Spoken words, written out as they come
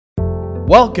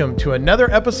Welcome to another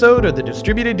episode of the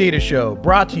Distributed Data Show,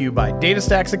 brought to you by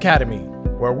DataStax Academy,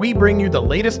 where we bring you the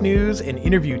latest news and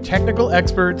interview technical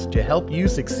experts to help you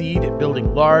succeed at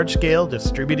building large-scale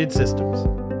distributed systems.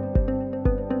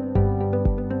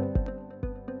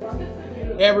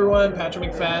 Hey everyone,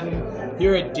 Patrick McFadin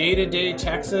here at Day-to-Day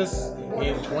Texas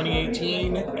in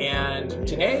 2018, and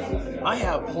today I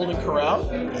have Holden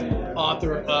Karau,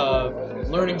 author of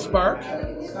Learning Spark,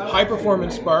 High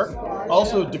Performance Spark,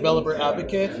 also developer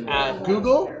advocate at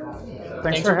Google.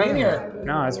 Thanks for being having here. Me.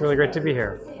 No, it's really great to be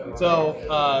here. So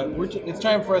it's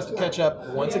time for us to catch up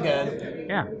once again.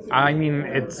 Yeah, I mean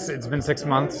it's been 6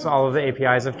 months. All of the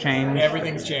APIs have changed.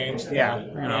 Everything's changed. Yeah,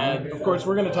 you know. And of course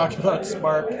we're going to talk about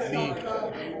Spark,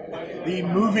 the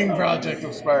moving project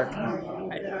of Spark.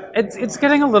 It's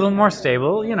getting a little more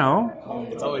stable, you know.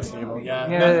 It's always stable. Yeah.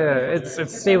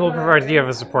 It's stable provided you have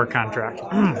a support contract.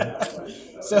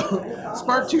 So,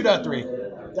 Spark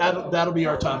 2.3, that'll be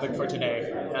our topic for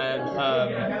today. And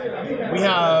we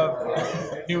have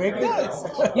new APIs.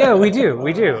 Yeah, we do.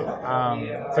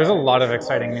 There's a lot of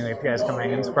exciting new APIs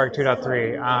coming in Spark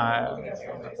 2.3.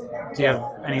 Do you have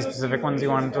any specific ones you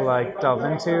wanted to delve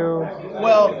into?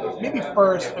 Well, maybe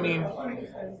first,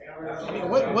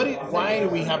 why do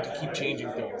we have to keep changing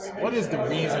things? What is the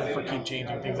reason for keep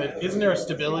changing things? Isn't there a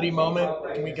stability moment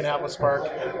we can have with Spark?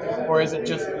 Or is it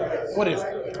just, what is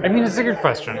it? I mean, it's a good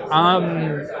question.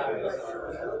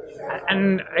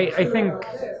 And I think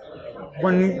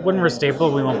when we're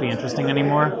stable, we won't be interesting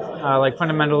anymore.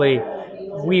 Fundamentally,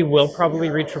 we will probably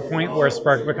reach a point where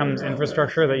Spark becomes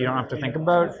infrastructure that you don't have to think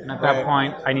about. And at that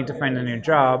point, I need to find a new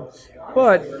job.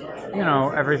 But,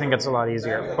 everything gets a lot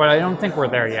easier. But I don't think we're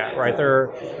there yet, right?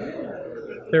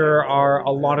 There are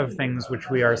a lot of things which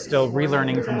we are still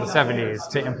relearning from the 70s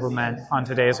to implement on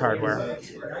today's hardware.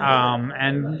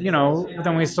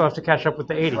 Then we still have to catch up with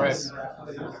the 80s. Right.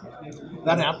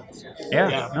 That happens.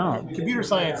 Yeah. No. Computer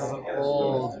science is an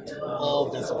old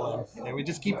discipline, and we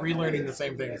just keep relearning the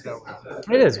same things, don't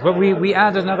we? It is, but we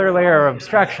add another layer of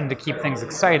abstraction to keep things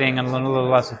exciting and a little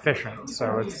less efficient,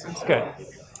 so it's good.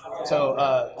 So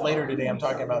later today, I'm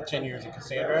talking about 10 years of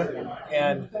Cassandra,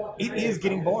 and it is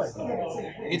getting boring.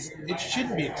 It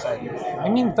shouldn't be exciting. I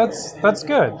mean, that's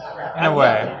good in a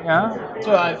way, yeah.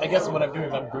 So I guess what I'm doing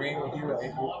is I'm agreeing with you.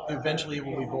 Eventually, it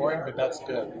will be boring, but that's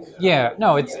good. Yeah,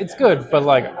 no, it's good, but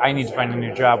I need to find a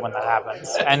new job when that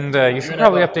happens, and you should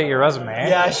probably update your resume.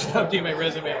 Yeah, I should update my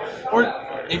resume, or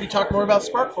maybe talk more about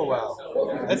Spark for a while.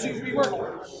 That seems to be working.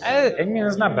 I mean,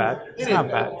 it's not bad. It's not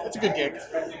bad. It's a good gig.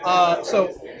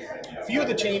 So. A few of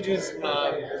the changes,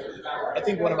 I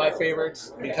think one of my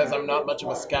favorites, because I'm not much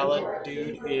of a Scala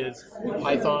dude, is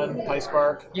Python,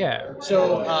 PySpark. Yeah.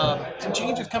 So some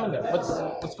changes coming there.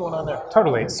 What's going on there?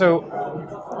 Totally. So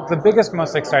the biggest,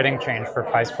 most exciting change for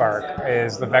PySpark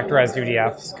is the Vectorized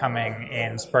UDFs coming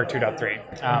in Spark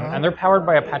 2.3. And they're powered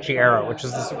by Apache Arrow, which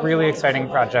is this really exciting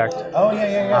project. Oh,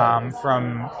 yeah.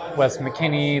 From Wes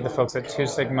McKinney, the folks at 2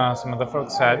 Sigma, some of the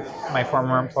folks at my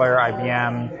former employer,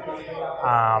 IBM,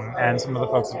 and some of the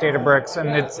folks at Databricks, and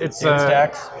it's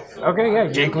DataStax. Okay, yeah.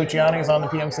 Jake Luciani is on the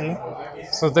PMC.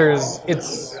 So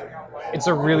it's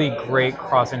a really great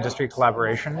cross-industry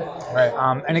collaboration, right?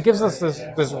 And it gives us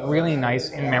this really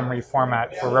nice in-memory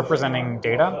format for representing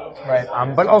data, right?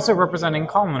 But also representing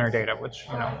columnar data, which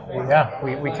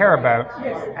we care about,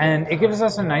 and it gives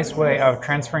us a nice way of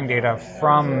transferring data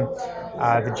from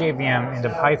the JVM into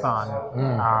Python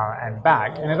and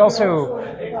back. And it also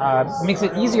makes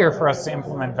it easier for us to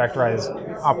implement vectorized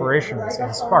operations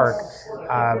in Spark,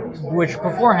 which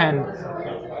beforehand,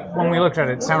 when we looked at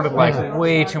it, sounded like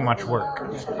way too much work.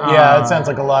 Yeah, it sounds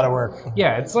like a lot of work.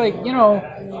 Yeah, it's like,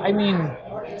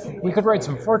 we could write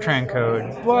some Fortran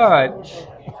code, but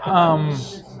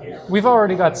we've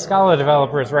already got Scala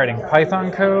developers writing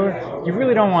Python code. You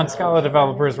really don't want Scala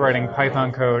developers writing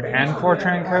Python code and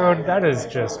Fortran code. That is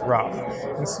just rough.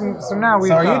 And so now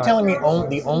we've are you telling me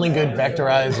the only good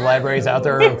vectorized libraries out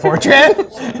there are in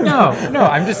Fortran? No,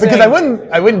 I'm just saying. Because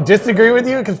I wouldn't disagree with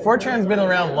you, because Fortran's been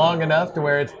around long enough to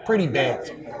where it's pretty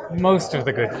baked. Most of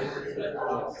the good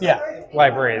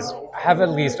libraries have at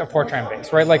least a Fortran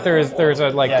base, right? There's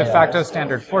a de facto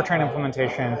standard Fortran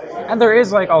implementation, and there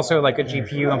is also a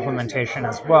GPU implementation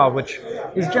as well, which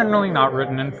is generally not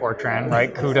written in Fortran,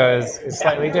 right? CUDA is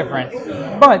slightly different,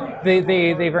 but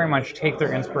they very much take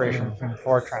their inspiration from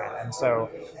Fortran, and so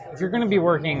if you're going to be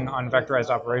working on vectorized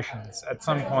operations, at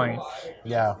some point,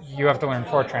 you have to learn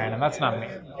Fortran, and that's not me.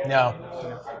 No.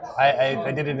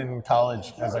 I did it in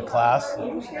college as a class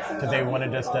because they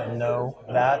wanted us to know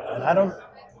that, and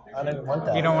I didn't want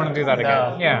that. You don't want to do that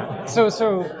again. No. Yeah.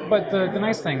 But the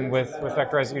nice thing with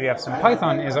vectorized UDFs in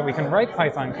Python is that we can write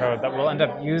Python code that will end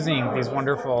up using these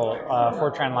wonderful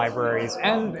Fortran libraries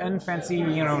and fancy,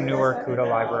 newer CUDA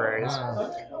libraries.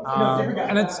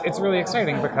 And it's really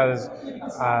exciting because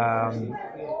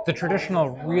the traditional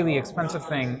really expensive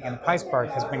thing in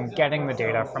PySpark has been getting the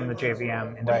data from the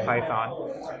JVM into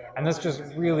Python. And this just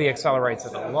really accelerates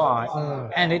it a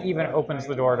lot. And it even opens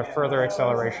the door to further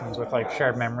accelerations with like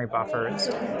shared memory buffers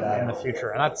in the future.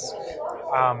 And that's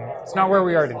it's not where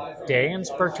we are today in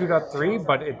Spark 2.3,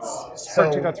 but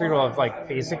Spark 2.3 will have like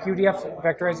basic UDF,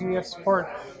 vectorized UDF support,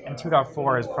 and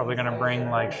 2.4 is probably going to bring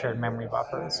like shared memory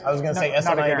buffers. I was going to say SIMD?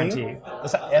 Not a guarantee.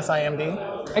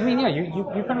 SIMD? I mean, yeah, you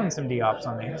can run some DOps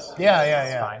on these. Yeah.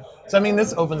 It's fine. So I mean,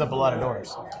 this opens up a lot of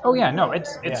doors. Oh yeah, no,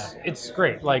 it's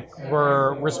great. Like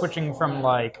we're switching from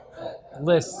like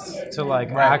lists to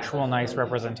like actual nice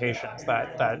representations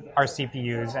that our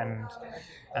CPUs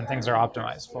and things are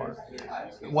optimized for.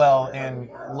 Well, and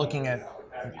looking at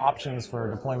options for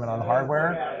deployment on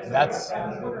hardware,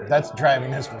 that's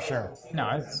driving this for sure.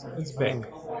 No, it's big.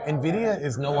 NVIDIA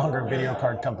is no longer a video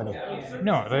card company.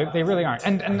 No, they really aren't,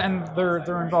 and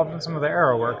they're involved in some of the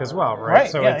Arrow work as well,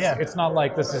 right? So it's not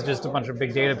like this is just a bunch of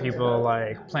big data people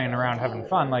like playing around having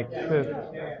fun. Like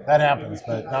that happens,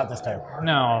 but not this time.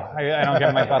 No, I don't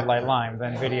get my Bud Light Lime. The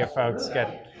NVIDIA folks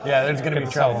get. Yeah, there's going to be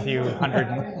sell trouble. a few hundred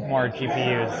more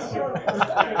GPUs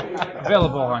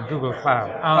available on Google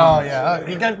Cloud.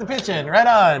 You got the pitch in, right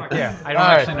on. Yeah, I don't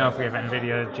actually know if we have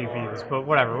NVIDIA GPUs, but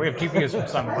whatever. We have GPUs from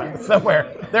somewhere.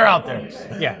 Somewhere. They're out there.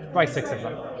 Yeah, buy 6 of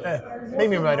them.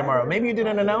 Maybe by tomorrow. Maybe you did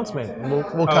an announcement.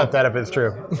 We'll cut that if it's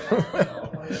true.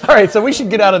 All right, so we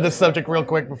should get out of this subject real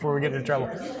quick before we get into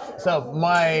trouble. So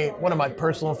one of my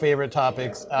personal favorite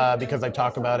topics, because I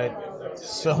talk about it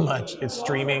so much, is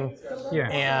streaming. Yeah.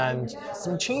 And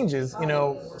some changes.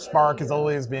 Spark has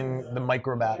always been the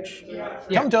microbatch.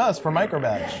 Yeah. Come to us for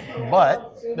microbatch,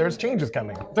 but there's changes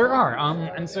coming. There are,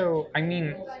 and so I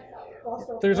mean,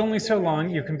 there's only so long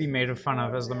you can be made fun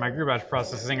of as the microbatch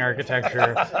processing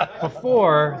architecture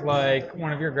before, like,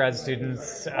 one of your grad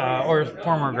students, or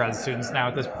former grad students now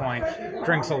at this point,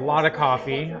 drinks a lot of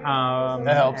coffee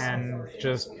that helps. And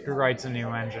just writes a new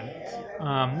engine,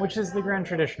 which is the grand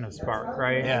tradition of Spark,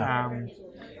 right? Yeah.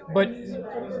 But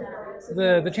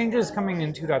the changes coming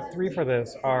in 2.3 for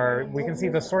this are, we can see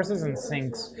the sources and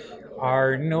sinks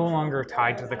are no longer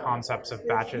tied to the concepts of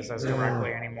batches as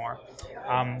directly anymore.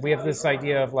 We have this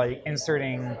idea of like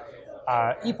inserting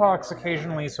epochs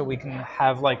occasionally so we can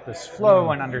have like this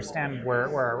flow and understand where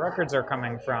our records are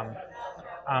coming from.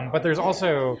 But there's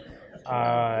also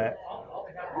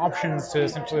options to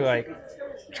essentially like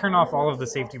turn off all of the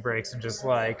safety brakes and just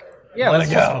like, let's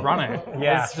just run it.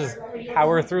 Let's just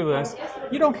power through this.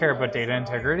 You don't care about data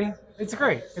integrity. It's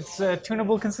great. It's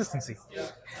tunable consistency.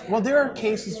 Well, there are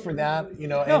cases for that,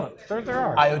 there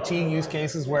are. IoT use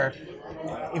cases where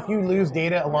if you lose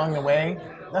data along the way,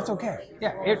 that's okay.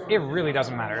 Yeah, it really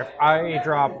doesn't matter. If I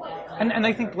drop, and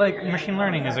I think like machine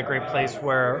learning is a great place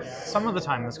where some of the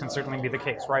time this can certainly be the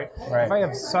case, right? If I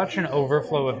have such an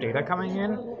overflow of data coming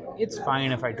in, it's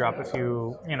fine if I drop a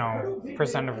few,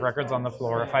 percent of records on the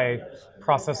floor. If I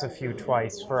process a few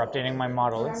twice for updating my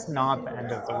model, it's not the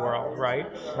end of the world, right?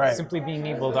 Simply being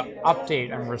able to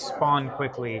update and respond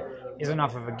quickly is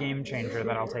enough of a game changer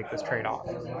that I'll take this trade-off.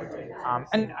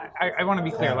 And I want to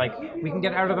be clear, like, we can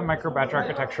get out of the microbatch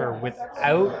architecture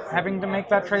without having to make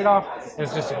that trade-off.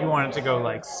 It's just if you want it to go,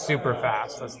 like, super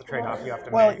fast, that's the trade-off you have to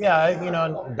make. Well,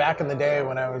 yeah, back in the day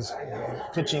when I was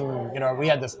pitching, we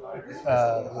had this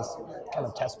kind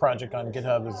of test project on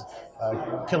GitHub, is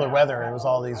Killer Weather. It was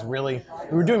all these we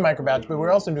were doing microbatch, but we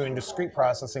were also doing discrete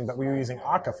processing, but we were using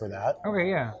Akka for that. Okay,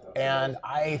 yeah. And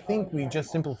I think we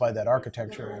just simplified that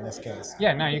architecture in this case.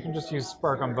 Yeah, now you can just use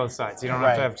Spark on both sides. You don't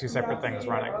have to have two separate things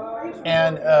running.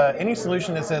 And any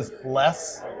solution that says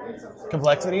less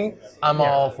complexity, I'm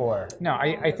all for. No,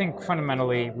 I think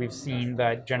fundamentally we've seen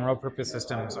that general purpose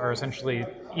systems are essentially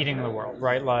eating the world,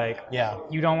 right? Like,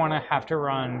 you don't want to have to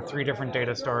run 3 different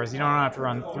data stores. You don't have to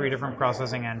run 3 different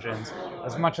processing engines.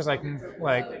 As much as I can,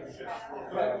 like,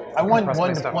 I want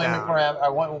one deployment I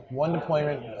want one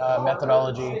deployment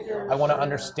methodology. I want to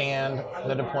understand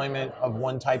the deployment of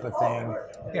one type of thing.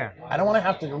 Yeah. I don't want to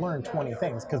have to learn 20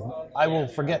 things because I will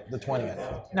forget the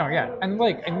 20th. No, yeah. And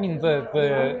like, I mean,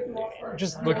 the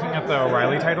just looking at the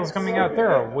O'Reilly titles coming out,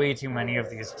 there are way too many of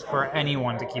these for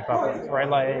anyone to keep up with, right?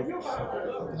 Like,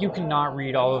 you cannot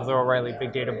read all of the O'Reilly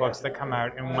big data books that come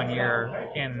out in 1 year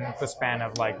in the span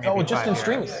of like maybe just 5 in years.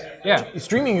 streaming. Yeah.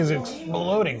 Streaming is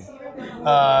exploding.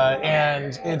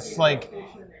 And it's like,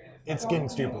 it's getting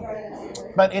stupid.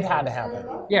 but it had to happen.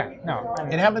 Yeah, no.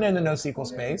 It happened in the NoSQL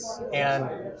space, and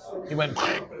it went,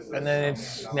 and then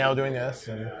it's now doing this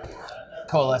and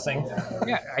coalescing.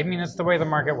 Yeah, I mean, it's the way the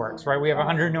market works, right? We have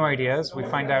 100 new ideas. We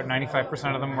find out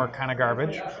 95% of them were kind of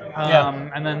garbage.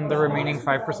 And then the remaining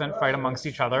 5% fight amongst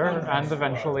each other, and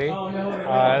eventually 2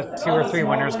 or 3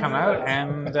 winners come out,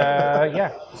 and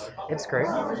yeah, it's great.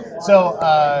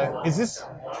 So, is this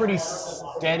pretty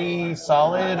steady,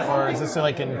 solid, or is this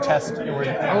like in test?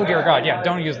 Oh dear God, yeah,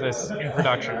 don't use this in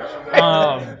production.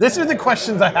 These are the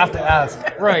questions I have to ask.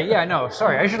 Right, yeah, no,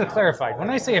 sorry, I should have clarified. When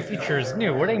I say a feature is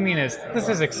new, what I mean is this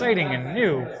is exciting and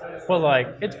new, but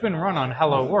like, it's been run on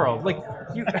Hello World. Like,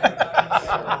 you,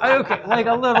 okay, like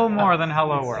a little more than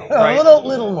Hello World, right? A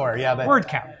little more, yeah. But word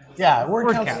count. Yeah,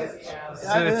 word count. It's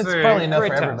Probably enough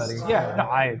for everybody. Yeah, no,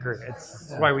 I agree.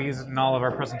 It's why we use it in all of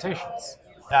our presentations.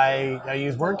 I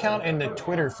use word count in the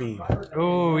Twitter feed.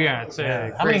 Oh yeah, it's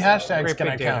a how many hashtags can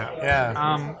I count?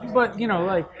 Yeah. But you know,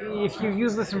 like if you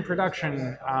use this in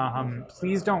production,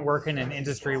 please don't work in an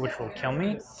industry which will kill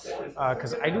me,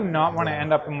 because I do not want to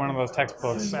end up in one of those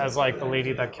textbooks as like the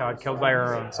lady that got killed by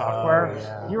her own software. Oh,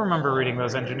 yeah. You remember reading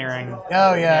those engineering?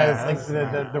 Oh yeah, it's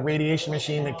like the radiation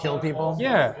machine that killed people.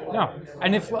 Yeah, no,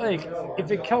 and if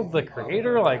it killed the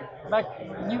creator, like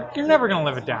you're never gonna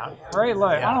live it down, right?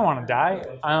 Like I don't want to die.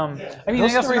 I mean,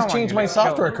 those stories changed my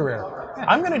software career. Yeah.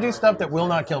 I'm going to do stuff that will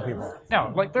not kill people.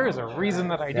 No, like there is a reason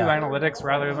that I do analytics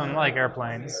rather than like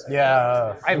airplanes.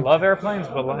 Yeah. I love airplanes,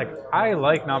 but like I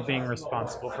like not being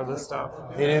responsible for this stuff.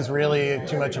 It is really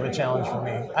too much of a challenge for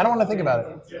me. I don't want to think about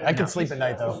it. I can sleep at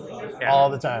night though,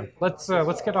 all the time. Let's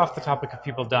get off the topic of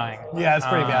people dying. Yeah, it's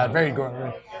pretty bad. Very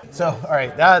good. So, all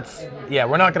right,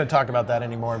 we're not going to talk about that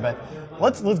anymore, but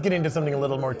let's get into something a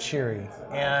little more cheery.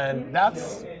 And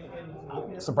that's,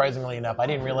 surprisingly enough, I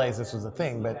didn't realize this was a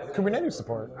thing, but Kubernetes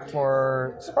support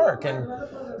for Spark. And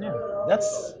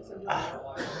that's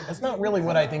not really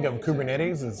what I think of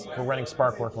Kubernetes is for running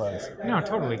Spark workloads. No,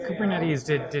 totally. Kubernetes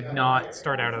did not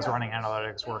start out as running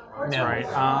analytics workloads, right?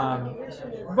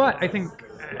 But I think,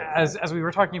 as we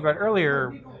were talking about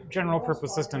earlier, general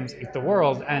purpose systems eat the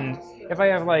world, and if I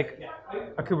have like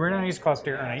a Kubernetes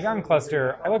cluster and a Yarn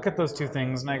cluster, I look at those two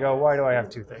things and I go, why do I have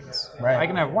two things? Right. I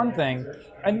can have one thing,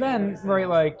 and then, right,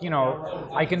 like, you know,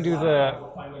 I can do the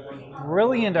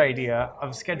brilliant idea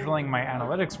of scheduling my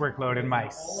analytics workload in my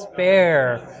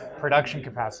spare production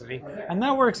capacity, and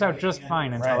that works out just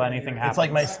fine until anything happens. It's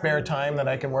like my spare time that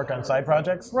I can work on side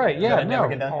projects. Right,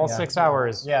 yeah, all 6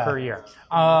 hours per year.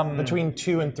 Between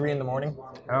 2 and 3 in the morning.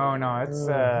 Oh no, it's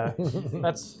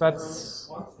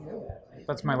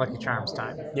that's my Lucky Charms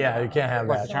time. Yeah, you can't have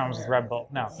Lucky Charms with Red Bull.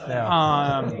 No.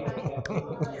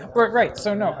 Right.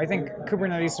 So no, I think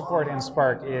Kubernetes support in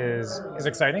Spark is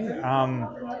exciting.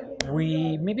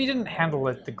 We maybe didn't handle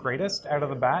it the greatest out of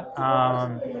the bat.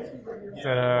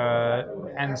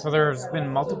 And so there's been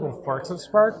multiple forks of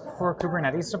Spark for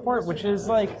Kubernetes support, which is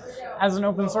like, as an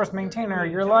open source maintainer,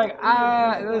 you're like,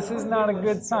 this is not a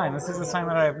good sign. This is a sign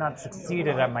that I have not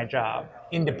succeeded at my job.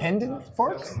 Independent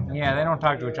forks? Yeah, they don't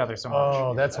talk to each other so much.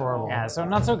 Oh, that's horrible. Yeah, so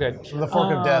not so good. The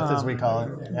fork of death, as we call it.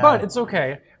 Yeah. But it's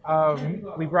okay.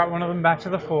 We brought one of them back to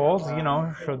the fold, you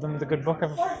know, showed them the good book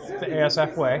of the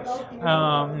ASF way.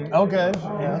 Good.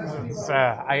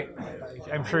 Yeah.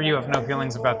 I'm sure you have no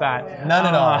feelings about that. None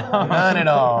at all. None at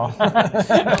all.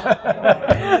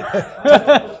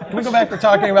 Can we go back to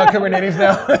talking about Kubernetes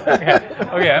now?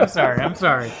 Okay, I'm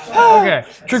sorry. Okay.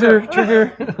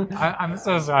 Trigger. I'm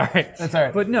so sorry. That's all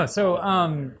right. But no, so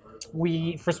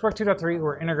for Spark 2.3,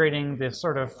 we're integrating this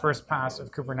sort of first pass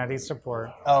of Kubernetes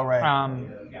support. Oh, right.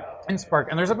 In Spark.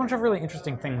 And there's a bunch of really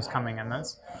interesting things coming in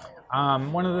this.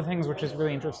 One of the things which is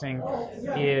really interesting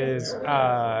is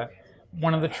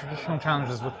one of the traditional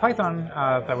challenges with Python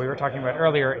that we were talking about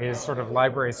earlier is sort of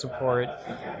library support,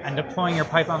 and deploying your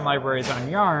Python libraries on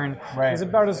Yarn is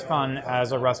about as fun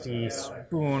as a rusty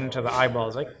spoon to the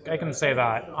eyeballs. I can say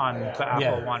that on the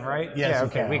Apple one, right? Yes,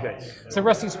 okay, we good. So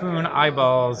rusty spoon,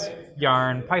 eyeballs,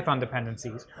 Yarn, Python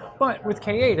dependencies. But with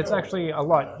K8, it's actually a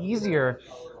lot easier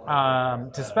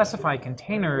to specify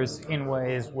containers in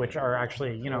ways which are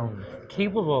actually, you know,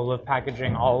 capable of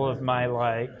packaging all of my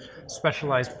like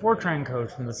specialized Fortran code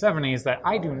from the 70s that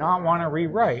I do not want to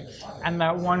rewrite, and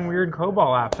that one weird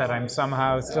COBOL app that I'm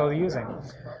somehow still using.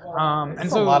 And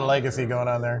so a lot of legacy going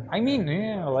on there. I mean,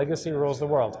 legacy rules the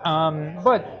world.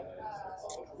 But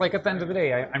like at the end of the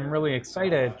day, I'm really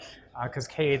excited because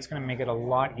K8 is going to make it a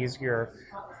lot easier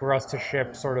for us to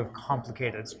ship sort of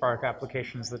complicated Spark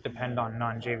applications that depend on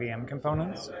non-JVM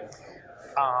components.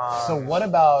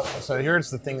 So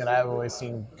here's the thing that I've always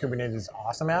seen Kubernetes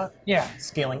awesome at. Yeah.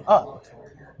 Scaling up.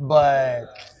 But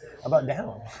about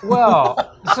down?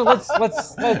 Well, so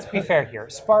let's be fair here.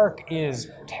 Spark is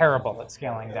terrible at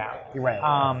scaling down. You're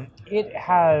right. It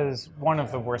has one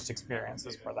of the worst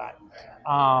experiences for that.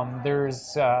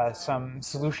 There's some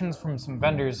solutions from some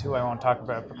vendors who I won't talk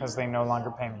about because they no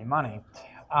longer pay me money.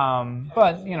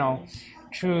 But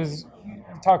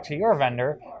talk to your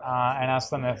vendor and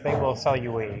ask them if they will sell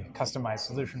you a customized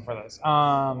solution for this.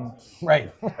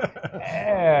 Right.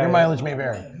 Your mileage may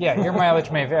vary. Yeah, your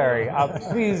mileage may vary.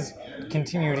 Please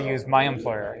continue to use my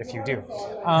employer if you do.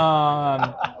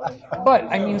 But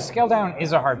I mean, scale down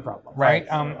is a hard problem, right?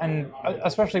 And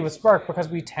especially with Spark, because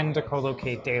we tend to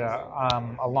co-locate data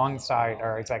alongside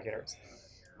our executors.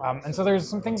 And so there's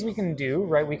some things we can do,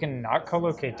 right? We can not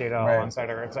co-locate data alongside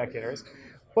our executors.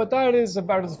 But that is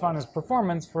about as fun as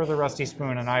performance for the rusty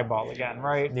spoon and eyeball again,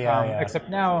 right? Except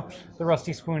now the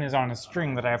rusty spoon is on a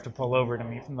string that I have to pull over to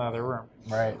me from the other room.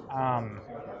 Right.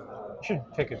 Should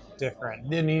pick a different.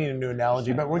 Didn't need a new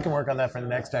analogy, but we can work on that for the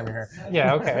next time you're here.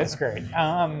 Yeah, okay, that's great.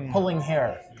 Pulling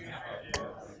hair.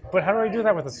 But how do I do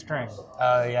that with a string?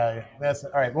 Yeah, that's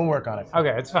all right. We'll work on it.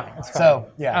 Okay, it's fine. It's fine.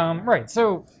 So yeah. Right.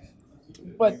 So,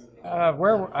 but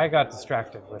where I got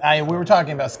distracted with. We were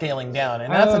talking about scaling down,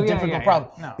 and that's a difficult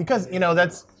problem because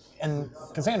that's in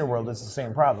Cassandra world it's the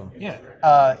same problem.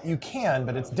 Yeah. You can,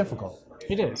 but it's difficult.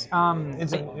 It is.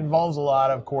 It involves a lot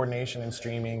of coordination and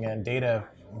streaming and data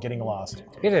getting lost.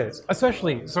 It is,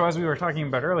 especially so as we were talking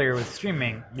about earlier with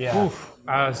streaming. Yeah.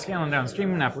 Scaling down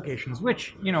streaming applications,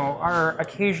 which are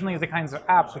occasionally the kinds of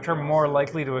apps which are more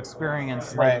likely to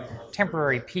experience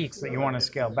temporary peaks that you want to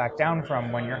scale back down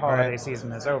from when your holiday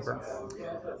season is over.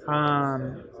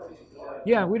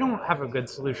 Yeah, we don't have a good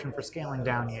solution for scaling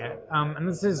down yet, and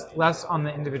this is less on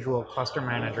the individual cluster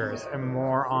managers and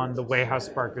more on the way how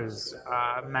Spark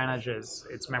manages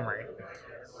its memory.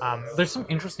 There's some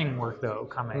interesting work, though,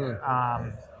 coming.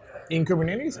 In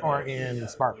Kubernetes or in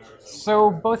Spark? So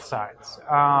both sides.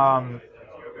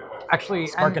 Actually,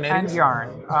 and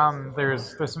Yarn.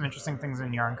 There's some interesting things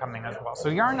in Yarn coming as well. So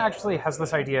Yarn actually has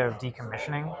this idea of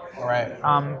decommissioning. Right.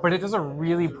 But it does a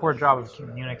really poor job of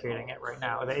communicating it right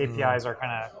now. The APIs are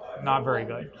kind of not very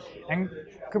good. And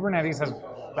Kubernetes has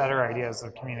better ideas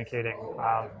of communicating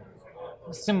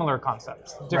similar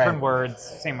concepts. Different words,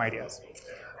 same ideas.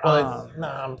 Well,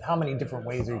 how many different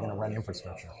ways are you going to run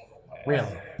infrastructure?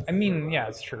 Really? I mean, yeah,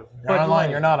 it's true. You're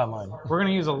online, you're not online. We're going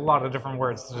to use a lot of different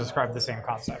words to describe the same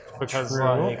concept because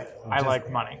I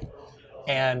like money.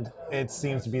 And it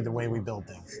seems to be the way we build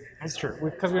things. It's true,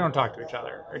 because we don't talk to each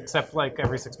other, except like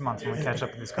every 6 months when we catch up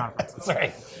at these conferences. That's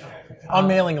right. On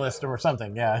mailing list or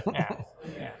something, yeah.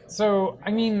 Yeah. So,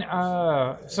 I mean,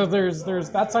 so there's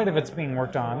that side of it's being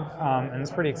worked on, and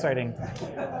it's pretty exciting.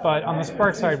 But on the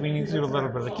Spark side, we need to do a little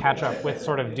bit of a catch up with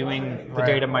sort of doing the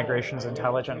data migrations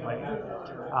intelligently.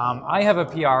 I have a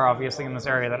PR, obviously, in this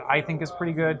area that I think is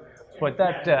pretty good. But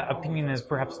that opinion is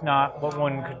perhaps not what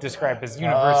one could describe as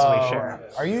universally shared.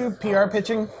 Are you PR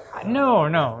pitching? No,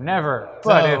 never.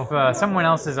 But if someone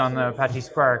else is on the Apache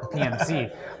Spark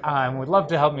PMC and would love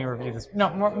to help me review this,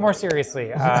 no, more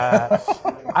seriously,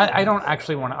 I don't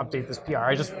actually want to update this PR.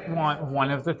 I just want one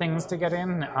of the things to get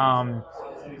in.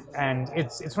 And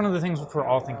it's one of the things which we're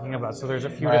all thinking about. So there's a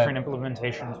few different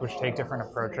implementations which take different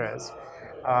approaches.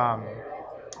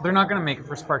 They're not going to make it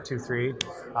for Spark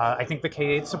 2.3. I think the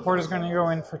K8 support is going to go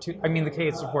in for the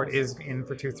K8 support is in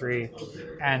for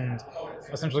 2.3. And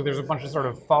essentially there's a bunch of sort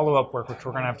of follow-up work which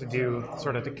we're going to have to do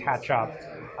sort of to catch up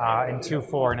in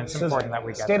 2.4. And it's important that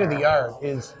we get state of the art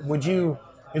is,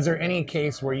 is there any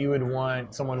case where you would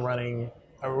want someone running,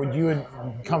 or would you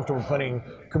be comfortable putting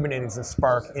Kubernetes and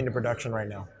Spark into production right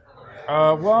now?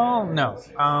 Well, no.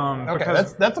 Okay,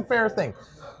 that's a fair thing.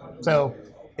 So,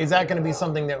 is that going to be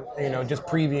something that, just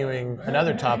previewing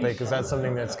another topic, is that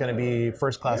something that's going to be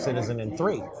first-class citizen in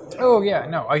 3? Oh, yeah,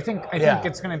 no, I think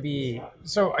it's going to be,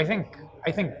 so I think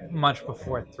much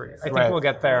before 3. I think we'll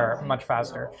get there much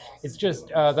faster. It's just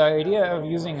the idea of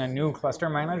using a new cluster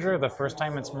manager the first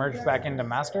time it's merged back into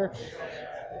master.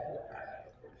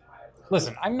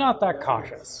 Listen, I'm not that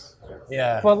cautious.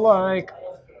 Yeah. But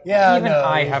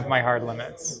I have my hard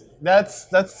limits. That's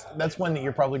one that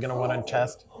you're probably going to want to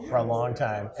test for a long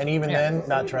time, and even then,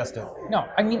 not trust it. No,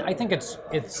 I mean, I think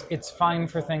it's fine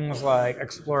for things like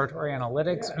exploratory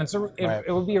analytics, and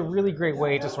it would be a really great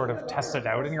way to sort of test it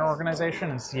out in your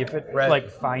organization and see if it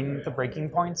find the breaking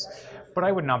points. But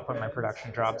I would not put my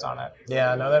production jobs on it.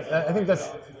 Yeah, no, I think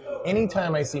that's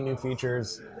anytime I see new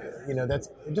features. That's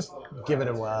just give it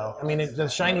a while. I mean, the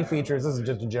shiny features. This is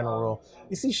just a general rule.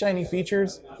 You see shiny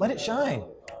features, let it shine.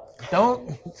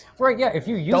 Don't Right, yeah, if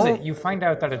you use it, you find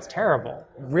out that it's terrible.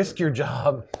 risk your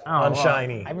job Oh, on well,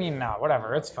 Shiny. I mean, no,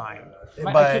 whatever, it's fine.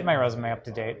 I But- keep my resume up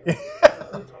to date.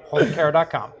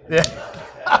 HoldenKarau.com. Yeah.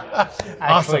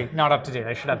 Actually, not up to date.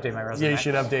 I should update my resume. Yeah, you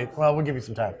should update. Well, we'll give you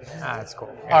some time. That's cool.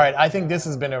 All right, I think this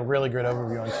has been a really good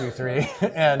overview on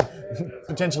 2.3 and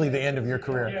potentially the end of your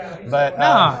career. But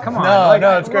Come on.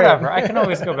 No, it's great. Whatever. I can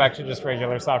always go back to just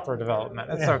regular software development.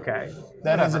 It's okay.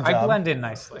 That is a Whatever. job. I blend in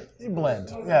nicely. You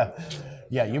blend.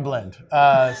 Yeah, you blend.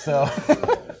 So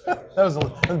that was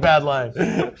a bad line.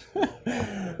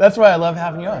 That's why I love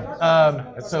having you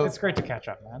on. It's great to catch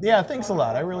up, man. Yeah, thanks a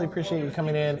lot. I really appreciate you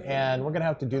coming in, and we're gonna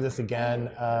have to do this again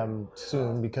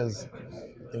soon because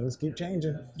things keep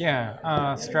changing.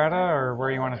 Yeah. Strata or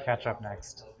where you want to catch up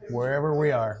next? Wherever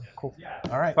we are. Cool.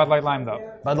 All right. Bud Light Lime,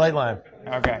 though. Bud Light Lime.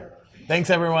 Okay. Thanks,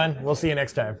 everyone. We'll see you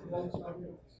next time.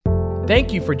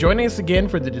 Thank you for joining us again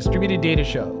for the Distributed Data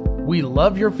Show. We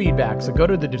love your feedback, so go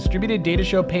to the Distributed Data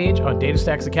Show page on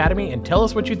DataStax Academy and tell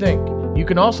us what you think. You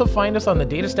can also find us on the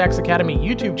DataStax Academy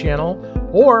YouTube channel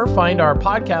or find our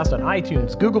podcast on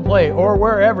iTunes, Google Play, or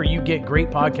wherever you get great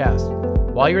podcasts.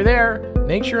 While you're there,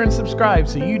 make sure and subscribe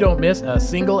so you don't miss a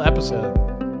single episode.